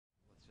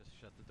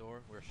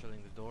door. We're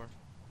shutting the door.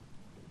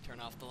 Turn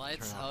off the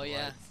lights. Turn off Oh the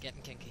yeah, lights.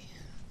 getting kinky.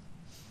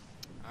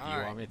 Do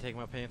you want me to take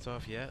my pants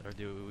off yet, or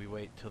do we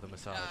wait till the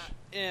massage?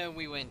 Yeah,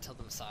 we wait until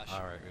the massage.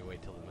 Alright, we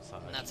wait till the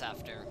massage. And that's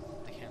after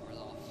the camera's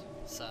off.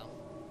 So.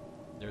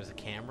 There's a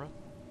camera?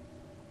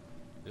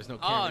 There's no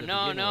camera. Oh to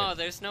no, begin no, with.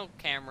 there's no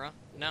camera.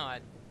 No,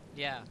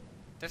 yeah,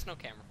 there's no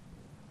camera.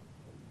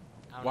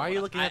 Why are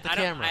you looking at the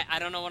camera? I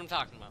don't know what I'm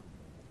talking about.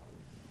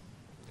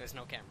 There's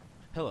no camera.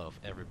 Hello,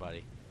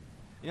 everybody.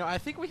 You know, I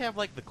think we have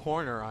like the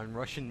corner on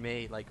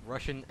Russian-made, like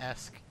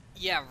Russian-esque.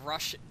 Yeah,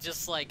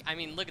 just like, I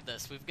mean, look at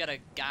this. We've got a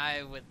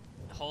guy with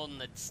holding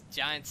the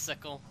giant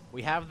sickle.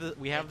 We have the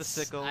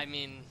sickle. I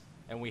mean,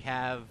 and we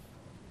have.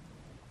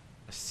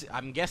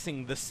 I'm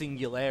guessing the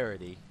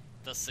Singularity.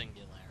 The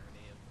Singularity.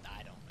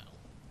 I don't know.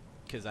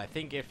 Because I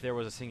think if there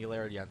was a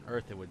singularity on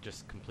Earth, it would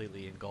just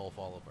completely engulf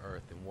all of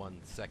Earth in 1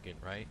 second,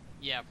 right?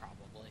 Yeah,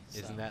 probably.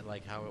 Isn't that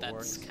like how it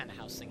works? That's kind of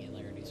how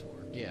singularities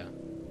work. Yeah.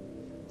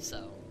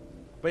 So.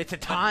 But it's a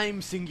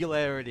time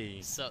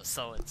singularity. So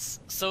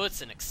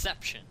it's an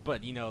exception.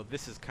 But you know,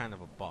 this is kind of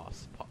a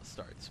boss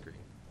start screen.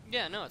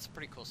 Yeah, no, it's a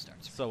pretty cool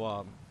start screen.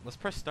 So let's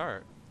press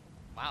start.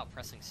 Wow,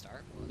 pressing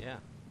start. Yeah.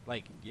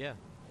 Like yeah.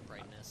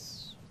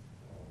 Brightness.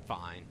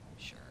 Fine.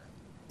 Sure.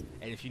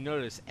 And if you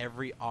notice,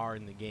 every R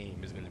in the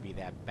game is going to be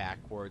that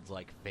backwards,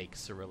 like fake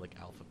Cyrillic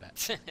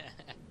alphabet.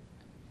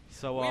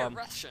 So we're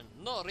Russian,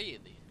 no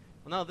really.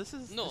 Well, no, this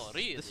is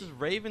really. This is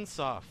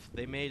Ravensoft.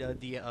 They made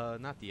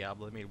not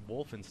Diablo. They made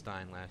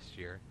Wolfenstein last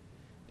year,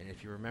 and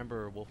if you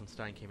remember,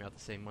 Wolfenstein came out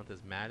the same month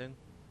as Madden,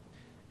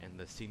 and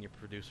the senior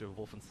producer of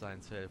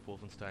Wolfenstein said if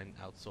Wolfenstein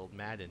outsold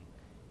Madden,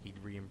 he'd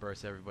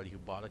reimburse everybody who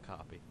bought a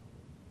copy.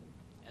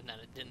 And then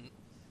it didn't.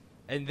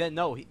 And then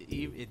no,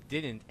 it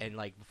didn't. And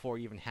like before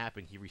it even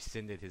happened, he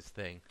rescinded his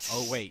thing.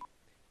 Oh wait,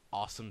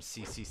 awesome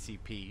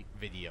CCCP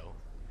video.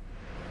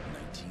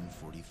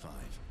 1945.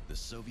 The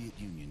Soviet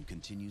Union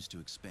continues to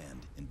expand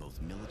in both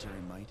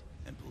military might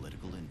and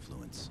political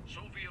influence.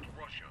 Soviet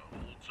Russia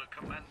holds a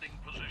commanding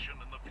position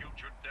in the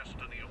future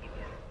destiny of the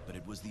world. But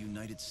it was the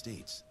United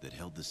States that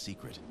held the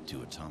secret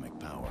to atomic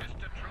power.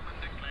 Mr. Truman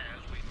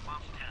declares we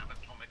must have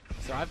atomic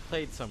control. So I've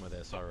played some of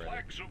this already.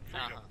 Flags of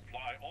freedom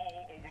fly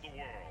all over the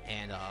world.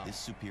 And this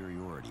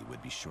superiority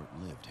would be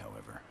short-lived,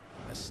 however,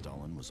 as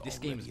Stalin was this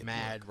already game's at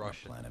mad work on a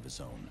Russian. plan of his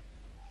own.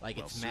 Like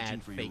While it's searching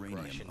mad for fake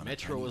uranium Russian. on a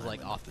Metro tiny was like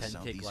island off the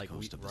authentic, southeast like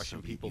coast of the Russian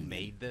Soviet people Union,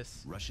 made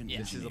this. Russian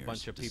This is a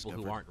bunch engineers of people who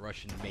discovered aren't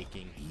Russian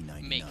making.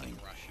 E99, Making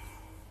Russian.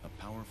 a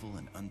powerful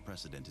and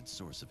unprecedented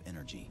source of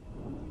energy.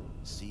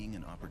 Seeing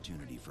an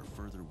opportunity for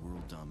further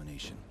world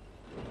domination,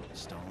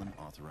 Stalin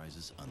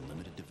authorizes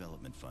unlimited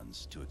development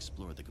funds to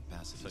explore the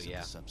capacities of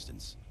the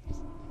substance.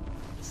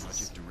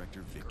 Project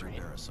Director Viktor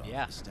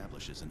Borisov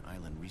establishes an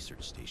island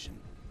research station.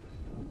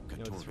 You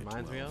know what this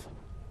reminds me of?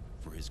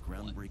 For his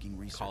groundbreaking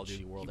research, Call of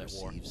Duty World he at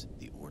War. receives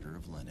the Order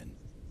of Lenin.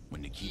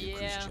 When Nikita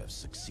Khrushchev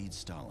succeeds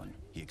Stalin,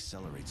 he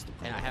accelerates the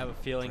program, and I have a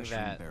feeling pressuring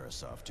that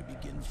Borisov to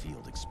begin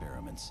field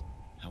experiments.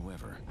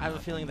 However, I have a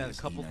feeling that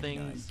a couple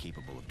things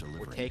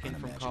were taken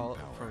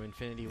from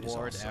Infinity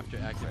Ward after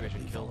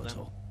Activision killed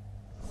them.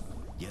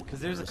 Because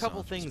there's a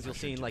couple things you'll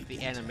see in like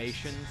the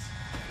animations,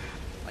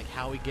 like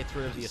how he gets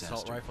rid of the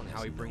assault rifle and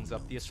how he brings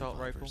up the assault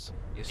rifle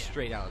is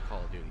straight out of Call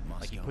of Duty.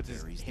 Like he puts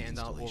his hand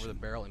out over the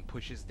barrel and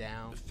pushes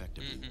down.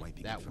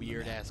 That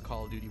weird ass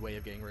Call of Duty way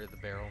of getting rid of the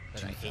barrel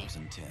that I hate.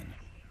 2010,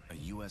 a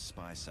U.S.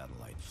 spy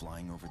satellite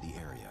flying over the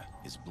area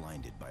is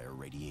blinded by a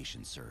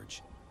radiation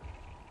surge.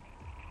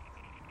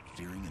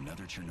 Fearing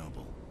another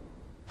Chernobyl,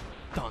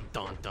 Dun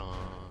dun dun.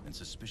 and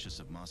suspicious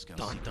of Moscow's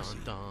Dun secrecy,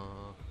 dun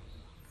dun.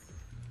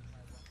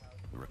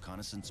 the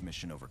reconnaissance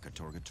mission over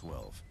Katorga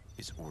 12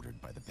 is ordered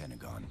by the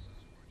Pentagon.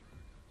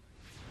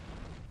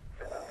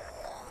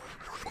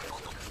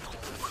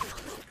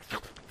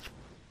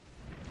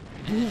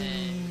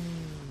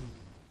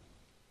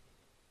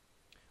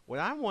 What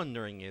I'm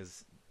wondering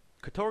is,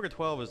 Katorga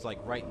 12 is like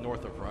right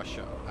north of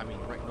Russia. I mean,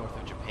 right north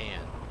of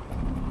Japan.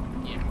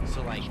 Yeah.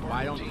 So like,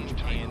 why don't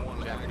Japan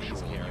and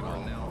Japanese care at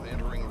all? Now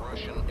entering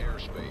Russian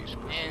airspace.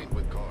 Proceed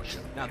with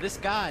caution. Now this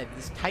guy,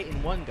 this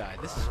Titan 1 guy,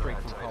 this is straight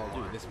from Call of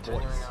Duty. This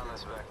voice. On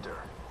this vector.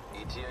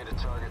 ETA to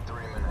target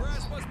 3 minutes.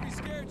 Brass must be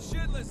scared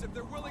shitless if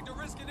they're willing to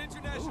risk an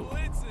international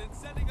incident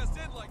sending us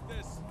in like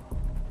this.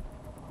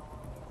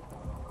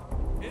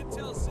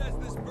 Intel says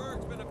this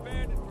berg's been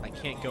abandoned for I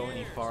can't go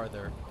any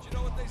farther. But you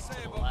know what they say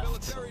To the about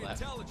left, to the military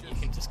left. intelligence?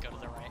 You can just go to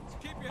the right.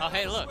 Keep your Oh, head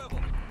hey, on a look. swivel.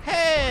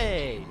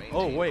 Hey!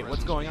 Oh wait,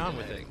 what's going on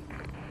with it?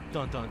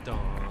 Dun dun dun.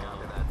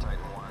 Copy that, Titan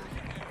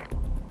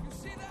 1. You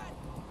see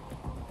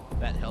that?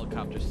 That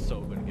helicopter's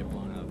so gonna get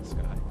blown out of the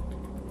sky.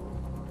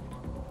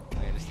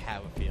 I just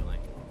have a feeling.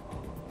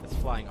 It's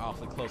flying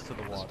awfully close to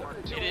the water.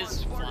 It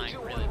is flying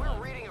really We're low.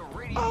 reading a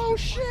radiation Oh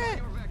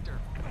shit! vector.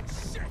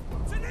 Shit!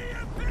 It's an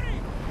EMP!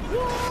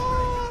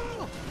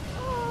 Whoa!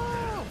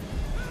 Oh!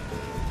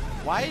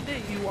 Why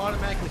did you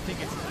automatically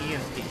think it's an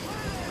EMP?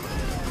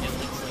 It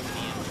looks like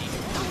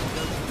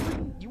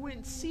an EMP. You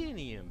wouldn't see an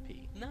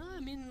EMP. No, I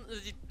mean,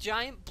 the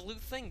giant blue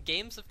thing.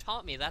 Games have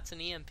taught me that's an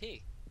EMP.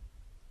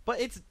 But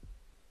it's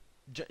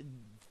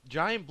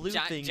giant blue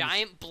things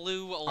giant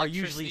blue are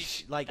usually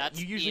electricity. like That's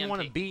you usually EMP.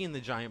 want to be in the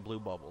giant blue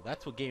bubble.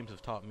 That's what games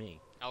have taught me.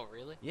 Oh,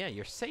 really? Yeah,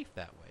 you're safe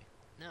that way.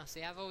 No,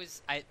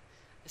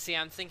 see,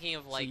 I'm thinking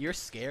of like So you're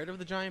scared of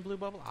the giant blue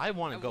bubble? I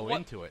want to go what-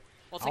 into it.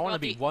 well, I think want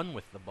to about be one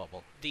with the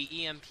bubble. the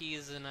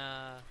EMPs in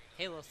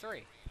Halo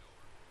 3.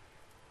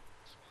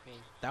 I mean,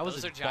 That was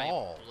those a are giant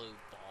ball. blue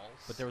balls.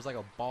 But there was like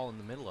a ball in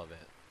the middle of it.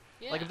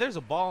 Yeah. Like if there's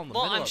a ball in the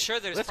Well, middle I'm of sure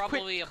there's let's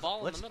probably quit, a ball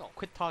in let's the middle.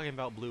 quit talking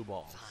about blue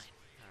balls. Fine.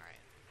 All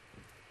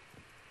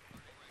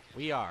right.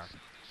 We are.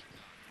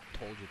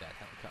 Told you that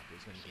helicopter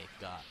was going to get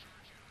got.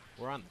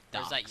 We're on the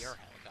Or docks. is that your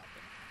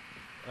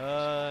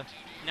helicopter?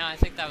 No, I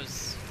think that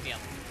was the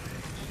other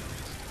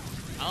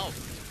one. Oh.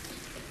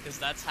 Because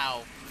that's how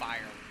fire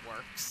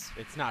works.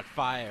 It's not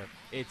fire.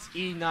 It's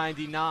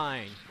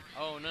E99.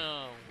 Oh,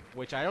 no.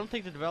 Which I don't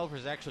think the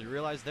developers actually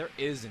realized there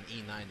is an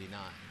E99.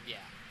 Yeah.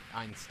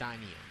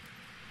 Einsteinium.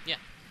 Yeah.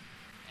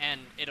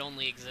 And it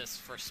only exists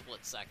for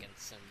split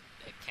seconds, and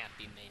it can't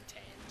be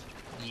maintained.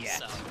 Yet.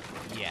 So,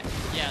 Yet.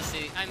 yeah,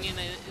 see, I mean,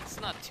 it's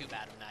not too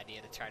bad of an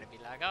idea to try to be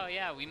like, oh,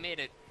 yeah, we made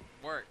it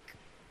work.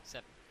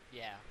 Except,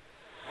 yeah.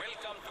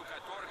 Welcome to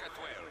Katorga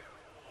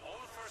 12. All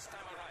first-time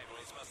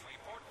arrivals must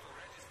report for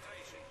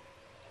registration.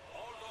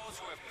 All those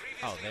who have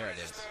previously Oh, there it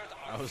is. registered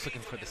I are was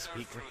looking free for to the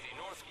enter speaker. through the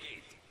north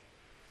gate.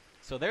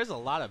 So there's a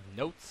lot of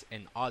notes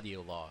and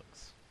audio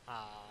logs.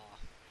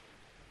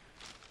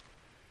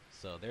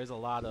 So there's a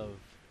lot of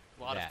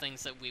Of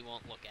things that we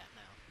won't look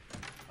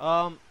at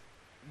now.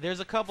 There's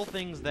a couple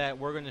things that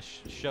we're gonna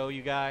show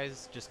you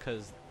guys just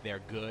because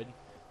they're good,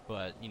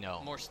 but you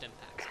know More stim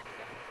packs.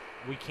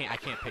 I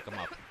can't pick them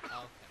up.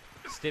 Oh,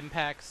 Stim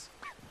packs,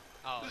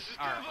 oh,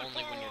 are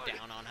only when you're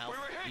down on health.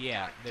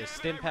 yeah. There's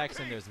stim packs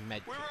and there's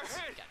med kits.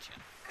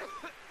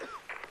 Gotcha.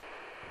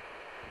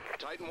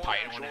 Titan 1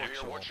 Titan actual, one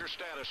actual. here. What's your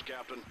status,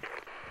 Captain?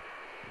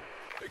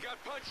 They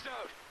got punched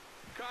out.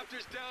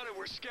 Copters down and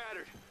we're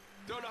scattered.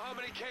 Don't know how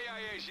many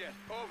KIAs yet.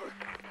 Over.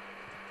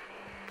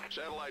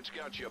 Satellite's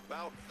got you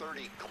about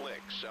 30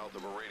 clicks south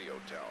of a radio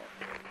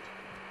tower.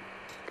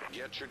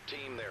 Get your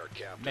team there,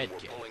 Captain. Med We're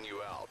kit. pulling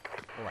you out.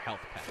 Or health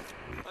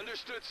pack.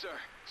 Understood, sir.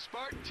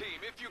 Spartan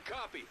team, if you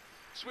copy,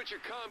 switch your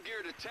comm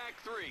gear to TAC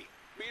 3.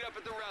 Meet up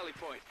at the rally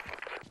point.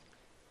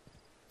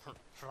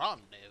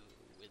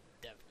 Rendezvous with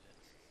Devlin.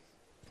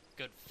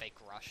 Good fake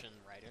Russian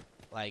writer.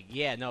 Like,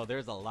 yeah, no,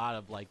 there's a lot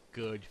of like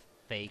good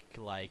fake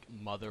like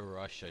Mother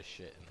Russia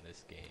shit in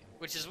this game.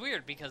 Which is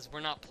weird because we're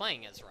not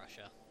playing as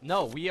Russia.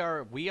 No, we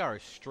are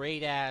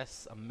straight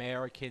ass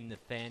American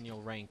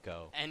Nathaniel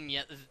Renko. And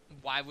yet,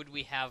 why would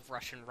we have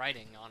Russian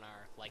writing on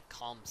our, like,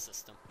 comm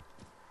system?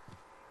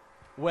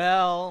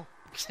 Well,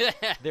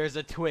 there's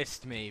a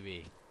twist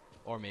maybe.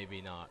 Or maybe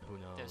not, who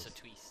knows. There's a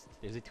twist.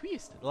 There's a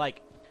twist.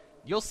 Like,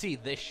 you'll see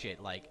this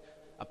shit, like,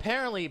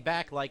 apparently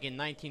back, like, in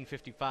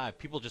 1955,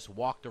 people just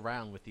walked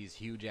around with these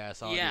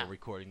huge-ass audio Yeah.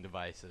 recording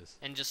devices.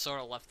 And just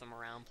sort of left them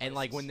around And,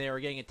 like, places. when they were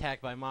getting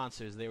attacked by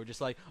monsters, they were just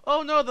like,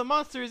 oh no, the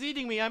monster is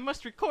eating me, I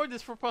must record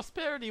this for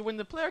posterity when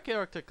the player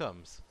character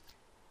comes.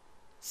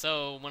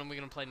 So, when are we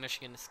going to play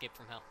Michigan Escape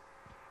from Hell?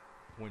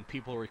 When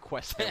people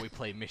request that we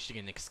play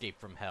Michigan Escape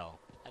from Hell,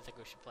 I think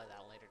we should play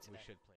that later today. we should play.